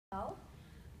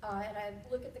And I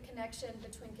look at the connection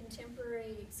between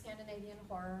contemporary Scandinavian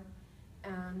horror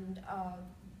and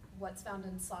what's found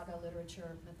in saga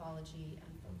literature, mythology,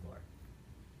 and folklore.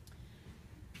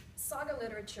 Saga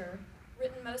literature,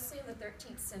 written mostly in the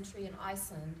 13th century in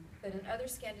Iceland, but in other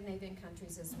Scandinavian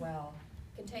countries as well,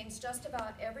 contains just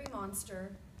about every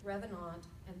monster, revenant,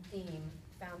 and theme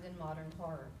found in modern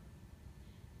horror.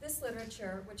 This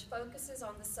literature, which focuses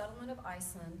on the settlement of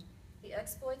Iceland, the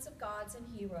exploits of gods and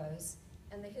heroes,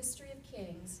 and the history of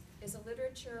kings, is a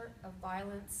literature of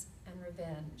violence and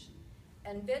revenge.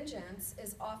 And vengeance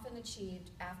is often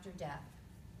achieved after death.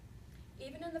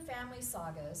 Even in the family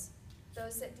sagas,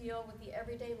 those that deal with the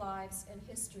everyday lives and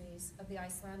histories of the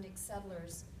Icelandic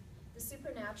settlers, the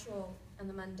supernatural and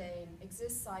the mundane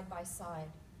exist side by side,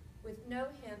 with no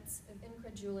hints of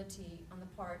incredulity on the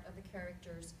part of the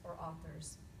characters or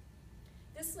authors.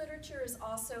 This literature is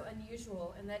also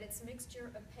unusual in that its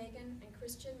mixture of pagan and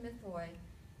Christian mythoi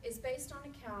is based on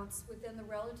accounts within the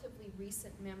relatively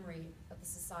recent memory of the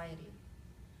society.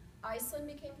 Iceland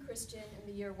became Christian in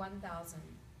the year 1000.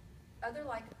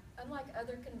 Unlike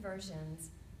other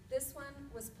conversions, this one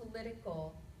was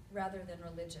political rather than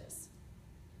religious.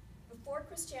 Before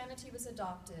Christianity was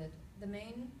adopted, the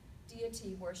main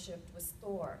deity worshipped was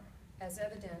Thor, as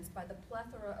evidenced by the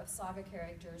plethora of saga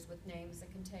characters with names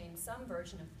that contain some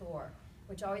version of Thor,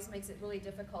 which always makes it really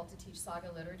difficult to teach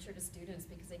saga literature to students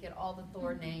because they get all the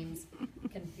Thor names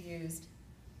confused.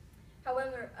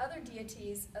 However, other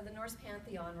deities of the Norse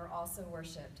pantheon were also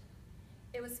worshipped.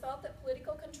 It was felt that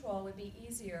political control would be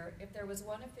easier if there was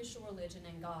one official religion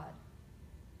and God.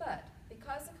 But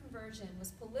because the conversion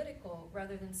was political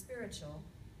rather than spiritual,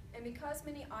 and because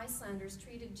many Icelanders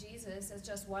treated Jesus as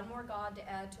just one more god to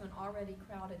add to an already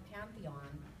crowded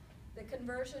pantheon, the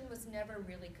conversion was never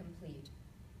really complete,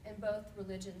 and both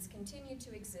religions continued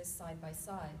to exist side by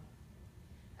side.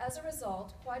 As a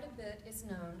result, quite a bit is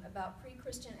known about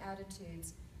pre-Christian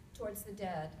attitudes towards the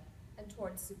dead and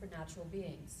towards supernatural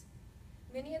beings.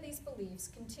 Many of these beliefs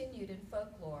continued in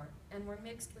folklore and were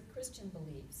mixed with Christian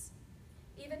beliefs.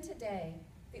 Even today,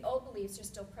 the old beliefs are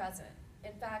still present.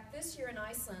 In fact, this year in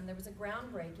Iceland, there was a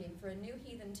groundbreaking for a new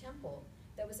heathen temple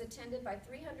that was attended by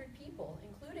 300 people,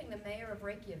 including the mayor of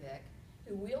Reykjavik,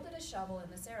 who wielded a shovel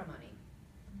in the ceremony.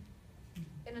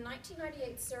 In a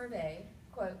 1998 survey,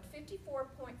 quote,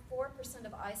 54.4%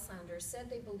 of Icelanders said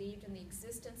they believed in the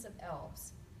existence of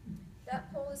elves.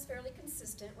 That poll is fairly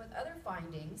consistent with other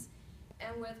findings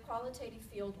and with qualitative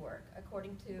field work,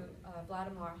 according to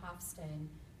Vladimir Hafstein,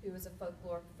 who is a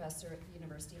folklore professor at the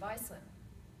University of Iceland.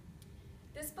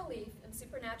 This belief in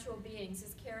supernatural beings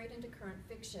is carried into current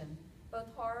fiction, both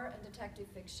horror and detective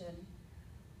fiction,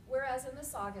 whereas in the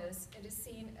sagas, it is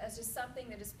seen as just something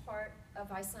that is part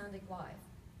of Icelandic life.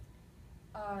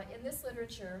 In this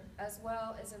literature, as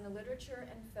well as in the literature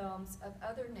and films of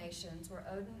other nations where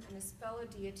Odin and his fellow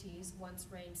deities once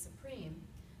reigned supreme,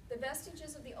 the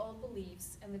vestiges of the old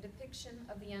beliefs and the depiction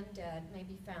of the undead may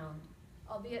be found,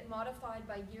 albeit modified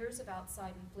by years of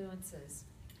outside influences.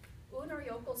 Unar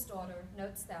Jökulsdóttir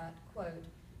notes that, quote,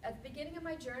 at the beginning of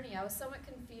my journey, I was somewhat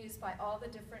confused by all the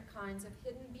different kinds of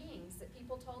hidden beings that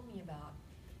people told me about,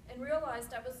 and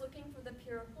realized I was looking for the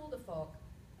pure huldafolk,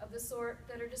 of the sort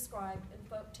that are described in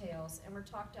folk tales and were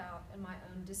talked out in my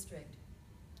own district.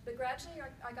 But gradually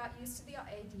I got used to the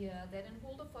idea that in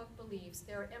huldafolk beliefs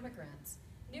there are immigrants,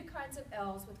 new kinds of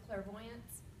elves with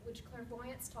clairvoyance, which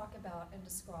clairvoyants talk about and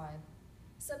describe,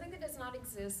 something that does not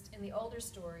exist in the older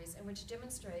stories and which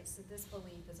demonstrates that this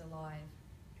belief is alive.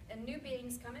 And new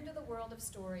beings come into the world of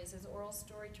stories as oral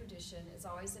story tradition is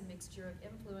always a mixture of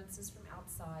influences from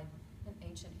outside and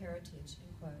ancient heritage,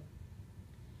 end quote.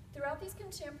 Throughout these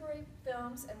contemporary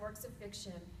films and works of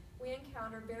fiction, we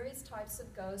encounter various types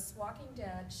of ghosts, walking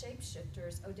dead,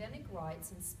 shapeshifters, Odinic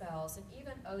rites and spells, and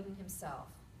even Odin himself.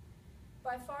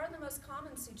 By far the most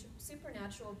common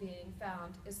supernatural being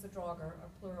found is the Draugar, or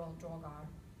plural Draugar.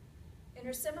 In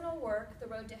her seminal work, The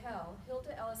Road to Hell,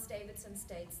 Hilda Ellis Davidson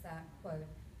states that, quote,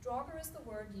 Draugar is the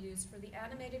word used for the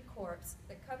animated corpse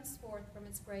that comes forth from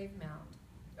its grave mound,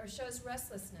 or shows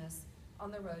restlessness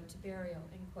on the road to burial,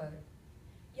 end quote.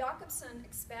 Jakobson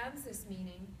expands this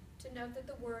meaning to note that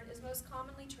the word is most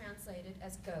commonly translated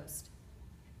as ghost.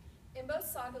 In both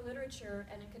saga literature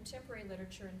and in contemporary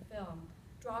literature and film,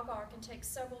 Draugar can take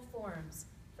several forms,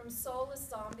 from soulless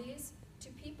zombies to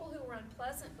people who were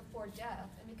unpleasant before death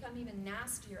and become even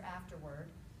nastier afterward,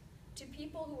 to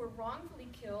people who were wrongfully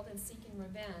killed and seeking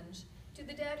revenge, to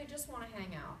the dead who just want to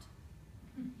hang out.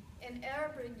 In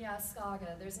Eyrbyggja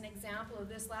saga, there's an example of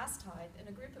this last type in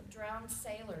a group of drowned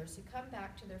sailors who come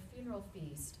back to their funeral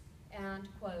feast and,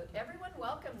 quote, everyone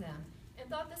welcomed them, and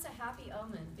thought this a happy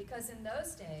omen because in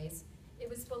those days it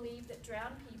was believed that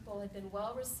drowned people had been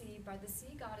well received by the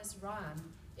sea goddess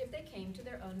Ram if they came to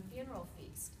their own funeral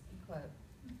feast, end quote.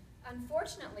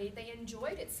 Unfortunately, they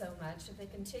enjoyed it so much that they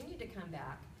continued to come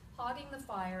back, hogging the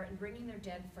fire and bringing their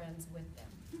dead friends with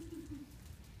them.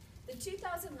 The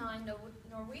 2009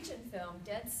 Norwegian film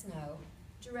Dead Snow,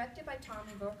 directed by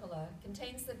Tommy Wirkola,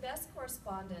 contains the best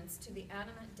correspondence to the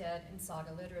animate dead in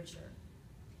saga literature.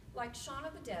 Like Shaun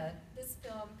of the Dead, this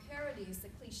film parodies the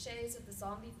cliches of the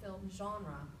zombie film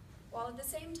genre, while at the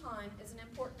same time is an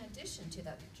important addition to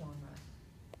that genre.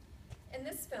 In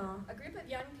this film, a group of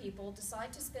young people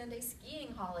decide to spend a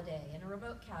skiing holiday in a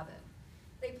remote cabin.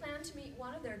 They plan to meet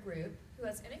one of their group, who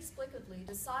has inexplicably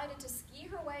decided to ski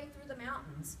her way through the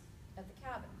mountains at the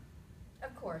cabin.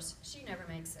 Of course, she never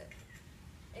makes it.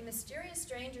 A mysterious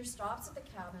stranger stops at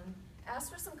the cabin, asks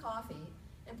for some coffee,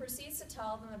 and proceeds to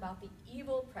tell them about the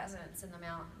evil presence in the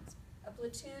mountains, a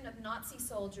platoon of Nazi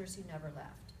soldiers who never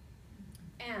left.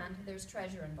 And there's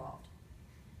treasure involved.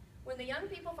 When the young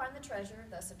people find the treasure,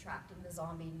 thus attracting the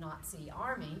zombie Nazi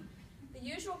army, the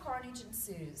usual carnage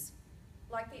ensues.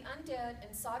 Like the undead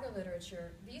in saga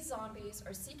literature, these zombies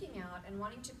are seeking out and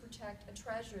wanting to protect a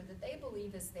treasure that they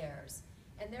believe is theirs,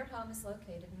 and their home is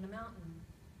located in a mountain.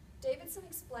 Davidson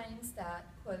explains that,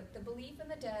 quote, the belief in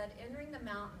the dead entering the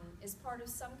mountain is part of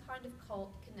some kind of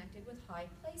cult connected with high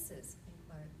places, end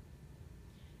quote.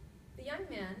 The young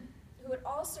men, who had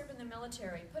all served in the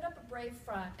military, put up a brave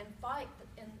front and fight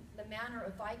in the manner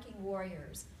of Viking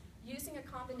warriors, using a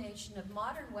combination of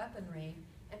modern weaponry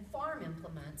and farm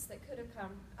implements that could have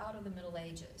come out of the Middle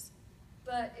Ages.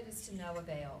 But it is to no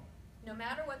avail. No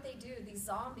matter what they do, these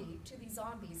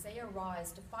zombies, they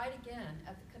arise to fight again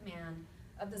at the command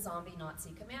of the zombie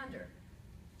Nazi commander.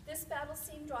 This battle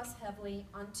scene draws heavily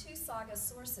on two saga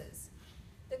sources.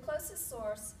 The closest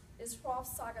source is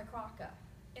Hrolf's Saga Kraka.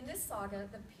 In this saga,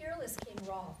 the peerless King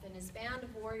Hrolf and his band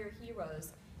of warrior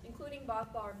heroes, including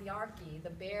Bothbar Bjarki, the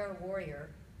bear warrior,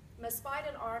 must fight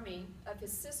an army of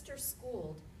his sister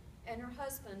Skuld and her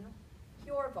husband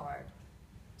Hjorvard.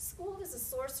 Skuld is a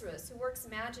sorceress who works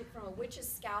magic from a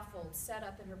witch's scaffold set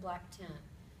up in her black tent.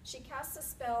 She casts a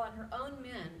spell on her own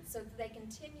men so that they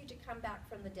continue to come back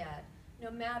from the dead,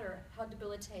 no matter how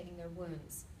debilitating their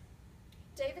wounds.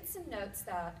 Davidson notes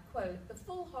that, quote, the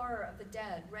full horror of the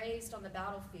dead raised on the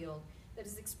battlefield that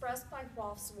is expressed by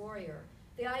Hrolf's warrior,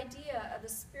 the idea of the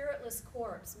spiritless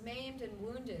corpse, maimed and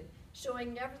wounded,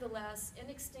 showing nevertheless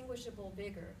inextinguishable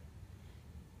vigor.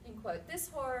 End quote. This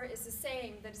horror is the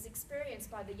same that is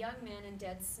experienced by the young men in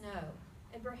Dead Snow,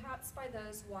 and perhaps by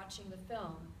those watching the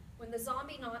film, when the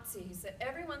zombie Nazis that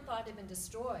everyone thought had been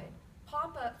destroyed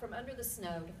pop up from under the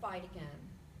snow to fight again.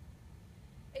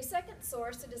 A second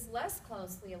source that is less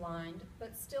closely aligned,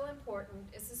 but still important,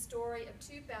 is the story of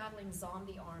two battling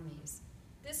zombie armies.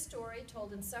 This story,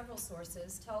 told in several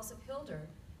sources, tells of Hildur,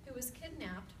 who was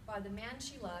kidnapped by the man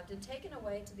she loved and taken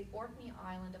away to the Orkney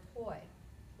island of Hoy,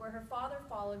 where her father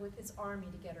followed with his army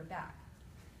to get her back.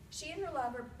 She and her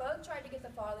lover both tried to get the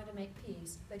father to make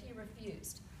peace, but he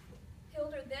refused.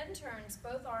 Hildur then turns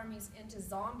both armies into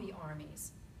zombie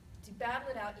armies to battle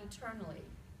it out eternally,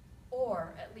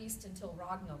 or at least until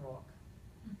Ragnarok.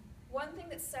 One thing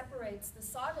that separates the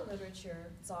saga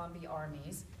literature zombie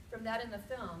armies from that in the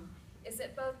film is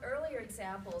that both earlier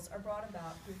examples are brought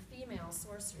about through female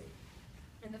sorcery.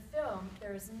 In the film,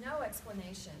 there is no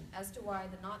explanation as to why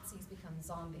the Nazis become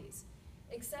zombies,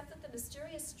 except that the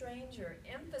mysterious stranger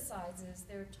emphasizes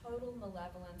their total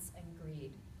malevolence and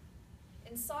greed.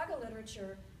 In saga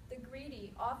literature, the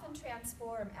greedy often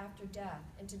transform after death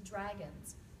into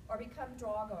dragons or become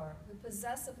Draugar, who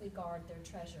possessively guard their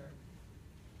treasure.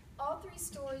 All three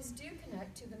stories do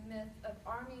connect to the myth of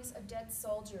armies of dead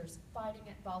soldiers fighting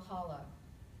at Valhalla,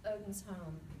 Odin's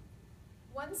home.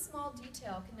 One small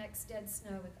detail connects Dead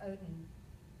Snow with Odin.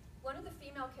 One of the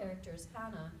female characters,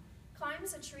 Hannah,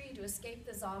 climbs a tree to escape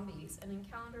the zombies and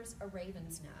encounters a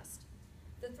raven's nest.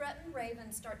 The threatened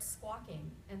raven starts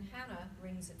squawking, and Hannah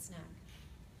wrings its neck.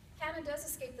 Hannah does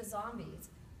escape the zombies,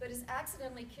 but is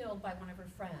accidentally killed by one of her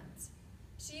friends.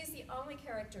 She is the only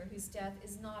character whose death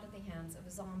is not at the hands of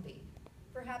a zombie,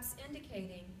 perhaps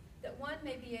indicating that one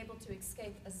may be able to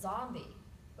escape a zombie,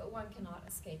 but one cannot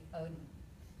escape Odin.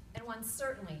 And one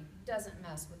certainly doesn't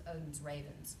mess with Odin's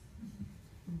ravens.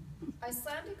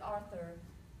 Icelandic author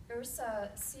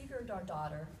Ursa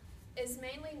Sigurdardóttir is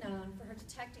mainly known for her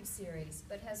detective series,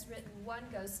 but has written one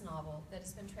ghost novel that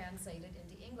has been translated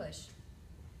into English.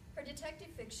 Her detective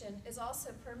fiction is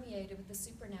also permeated with the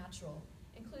supernatural,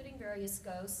 including various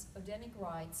ghosts, Odinic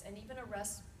rites, and even a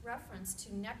reference to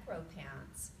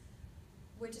necropants,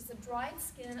 which is the dried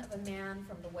skin of a man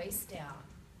from the waist down.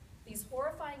 These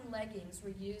horrifying leggings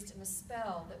were used in a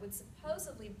spell that would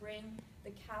supposedly bring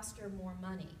the caster more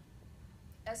money.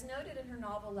 As noted in her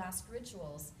novel Last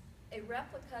Rituals, a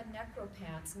replica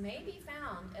necropants may be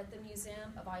found at the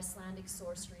Museum of Icelandic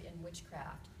Sorcery and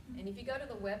Witchcraft. And if you go to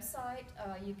the website,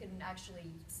 you can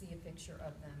actually see a picture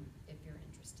of them if you're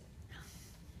interested.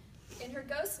 In her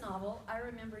ghost novel, I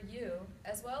Remember You,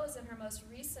 as well as in her most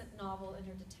recent novel in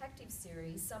her detective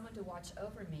series, Someone to Watch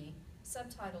Over Me,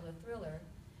 subtitled A Thriller,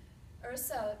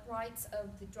 Ursa writes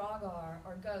of the Draugar,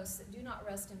 or ghosts that do not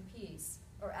rest in peace,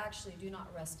 or actually do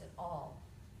not rest at all,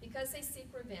 because they seek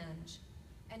revenge.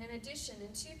 And in addition,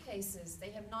 in 2 cases,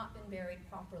 they have not been buried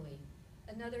properly,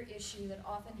 another issue that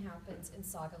often happens in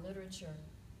saga literature.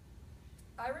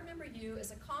 I Remember You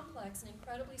is a complex and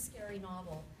incredibly scary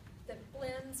novel that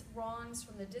blends wrongs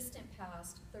from the distant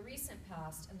past, the recent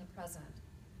past, and the present.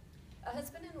 A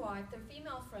husband and wife, their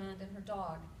female friend, and her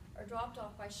dog are dropped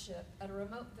off by ship at a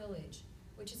remote village,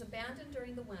 which is abandoned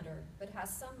during the winter, but has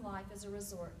some life as a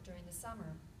resort during the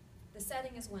summer. The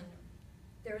setting is winter.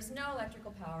 There is no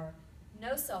electrical power,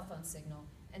 no cell phone signal,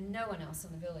 and no one else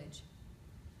in the village.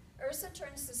 Ursa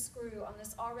turns the screw on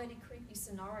this already creepy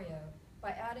scenario by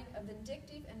adding a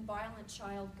vindictive and violent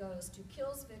child ghost who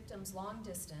kills victims long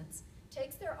distance,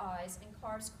 takes their eyes, and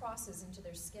carves crosses into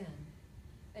their skin.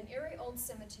 An eerie old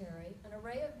cemetery, an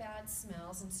array of bad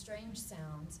smells and strange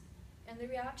sounds, and the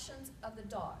reactions of the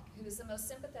dog, who is the most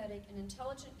sympathetic and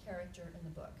intelligent character in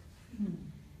the book.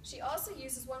 She also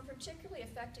uses one particularly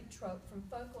effective trope from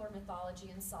folklore mythology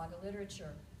and saga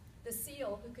literature, the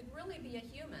seal who could really be a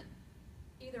human,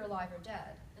 either alive or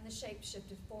dead, in the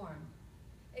shape-shifted form.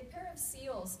 A pair of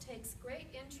seals takes great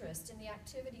interest in the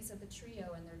activities of the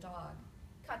trio and their dog.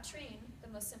 Katrine, the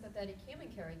most sympathetic human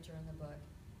character in the book,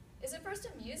 is at first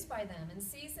amused by them and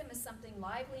sees them as something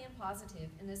lively and positive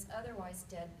in this otherwise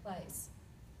dead place.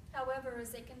 However, as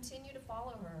they continue to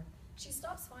follow her, she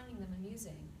stops finding them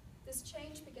amusing. This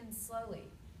change begins slowly.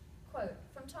 Quote,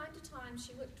 from time to time,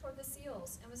 she looked toward the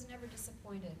seals and was never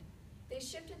disappointed. They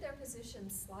shifted their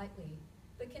positions slightly,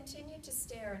 but continued to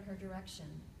stare in her direction.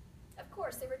 Of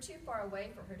course, they were too far away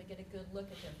for her to get a good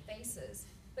look at their faces,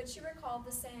 but she recalled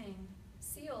the saying,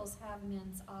 seals have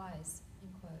men's eyes,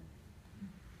 end quote.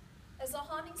 As the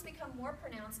hauntings become more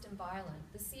pronounced and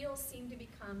violent, the seals seem to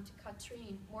become to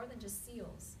Katrine more than just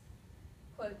seals.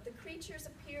 Quote, the creatures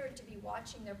appeared to be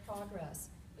watching their progress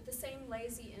with the same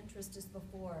lazy interest as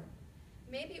before.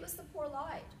 Maybe it was the poor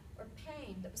light or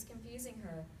pain that was confusing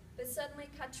her, but suddenly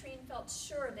Katrine felt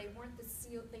sure they weren't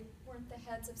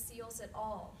the heads of seals at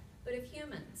all, but of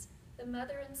humans, the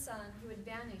mother and son who had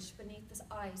vanished beneath the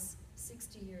ice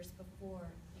 60 years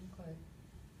before, end quote.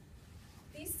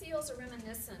 These seals are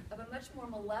reminiscent of a much more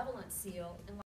malevolent seal in